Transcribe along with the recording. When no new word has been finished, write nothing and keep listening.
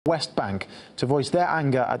West Bank to voice their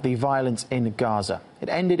anger at the violence in Gaza. It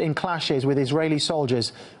ended in clashes with Israeli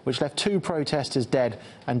soldiers, which left 2 protesters dead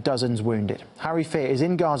and dozens wounded. Harry Fear is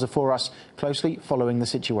in Gaza for us, closely following the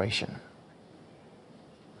situation.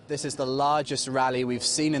 This is the largest rally we've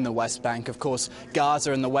seen in the West Bank. Of course,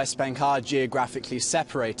 Gaza and the West Bank are geographically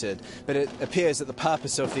separated, but it appears that the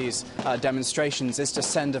purpose of these demonstrations is to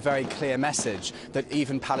send a very clear message that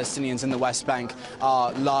even Palestinians in the West Bank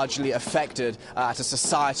are largely affected at a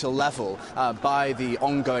societal level by the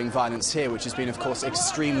ongoing violence here, which has been, of course,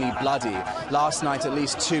 extremely bloody. Last night, at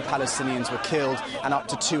least 2 Palestinians were killed and up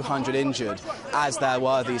to 200 injured. As there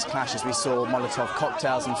were these clashes, we saw Molotov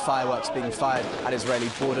cocktails and fireworks being fired at Israeli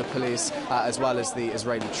border police as well as the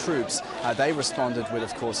Israeli troops. They responded with,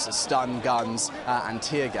 of course, stun guns and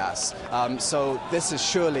tear gas. So this is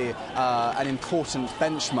surely an important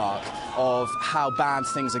benchmark of how bad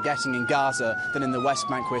things are getting in Gaza, that in the West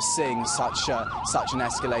Bank we're seeing such an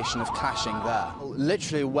escalation of clashing there.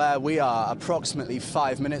 Literally where we are, approximately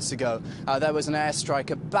 5 minutes ago, there was an airstrike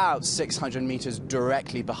about 600 meters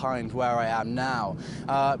directly behind where I am now.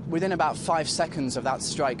 Within about 5 seconds of that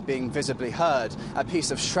strike being visibly heard, a piece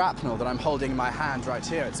of shrapnel that I'm holding in my hand right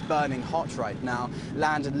here, it's burning hot right now,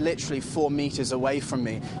 landed literally 4 meters away from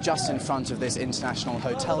me, just in front of this international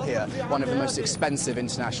hotel here, one of the most expensive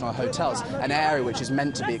international hotels, an area which is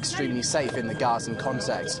meant to be extremely safe in the Gazan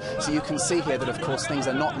context. So you can see here that, of course, things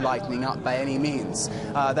are not lightening up by any means.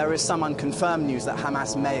 There is some unconfirmed news that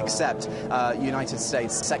Hamas may accept United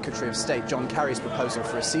States Secretary of State John Kerry's proposal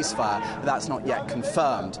for a ceasefire, but that's not yet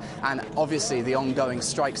confirmed. And obviously the ongoing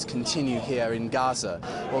strikes continue here in Gaza.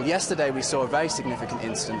 Well, yesterday we saw a very significant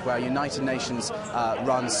incident where a United Nations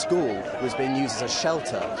run school was being used as a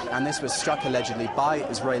shelter, and this was struck allegedly by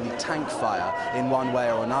Israeli tank fire in one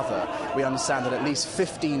way or another. We understand that at least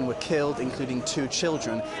 15 were killed, including 2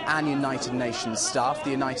 children and United Nations staff.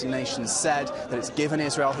 The United Nations said that it's given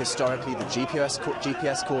Israel historically the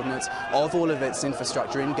GPS coordinates of all of its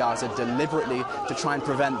infrastructure in Gaza deliberately to try and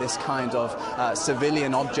prevent this kind of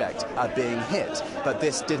civilian object being hit. But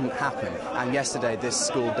this didn't happen. And yesterday this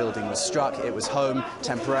school building was struck. It was home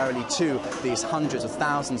temporarily to these hundreds of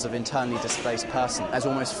thousands of internally displaced persons, as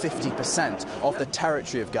almost 50% of the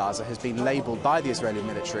territory of Gaza has been labelled by the Israeli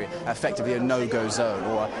military effectively a no-go zone,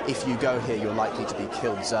 or if you go here you're likely to be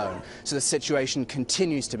killed zone. So the situation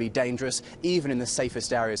continues to be dangerous, even in the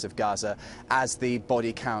safest areas of Gaza, as the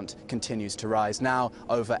body count continues to rise. Now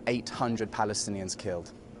over 800 Palestinians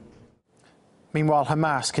killed. Meanwhile,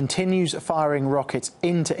 Hamas continues firing rockets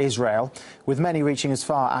into Israel, with many reaching as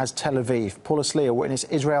far as Tel Aviv. Paula Sleer witnessed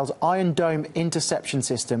Israel's Iron Dome interception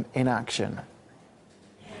system in action.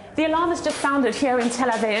 The alarm has just sounded here in Tel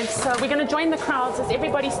Aviv, so we're going to join the crowds as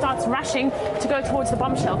everybody starts rushing to go towards the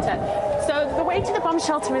bomb shelter. So the way to the bomb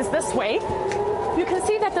shelter is this way. You can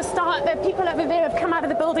see that the people over there have come out of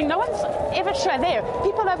the building. No one's ever sure there.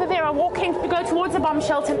 People over there are walking to go towards the bomb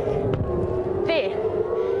shelter. There.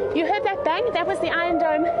 You heard that bang? That was the Iron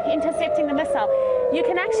Dome intercepting the missile. You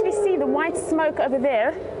can actually see the white smoke over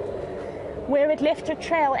there, where it left a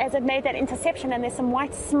trail as it made that interception, and there's some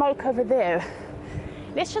white smoke over there.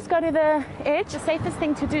 Let's just go to the edge. The safest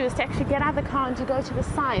thing to do is to actually get out of the car and to go to the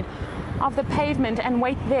side of the pavement and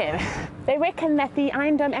wait there. They reckon that the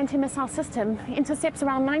Iron Dome anti-missile system intercepts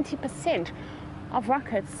around 90% of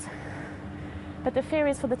rockets, but the fear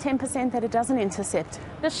is for the 10% that it doesn't intercept.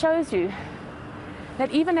 This shows you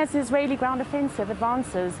that even as the Israeli ground offensive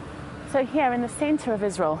advances, so here in the center of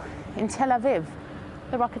Israel, in Tel Aviv,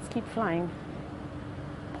 the rockets keep flying.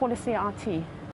 Paula Sleer, RT.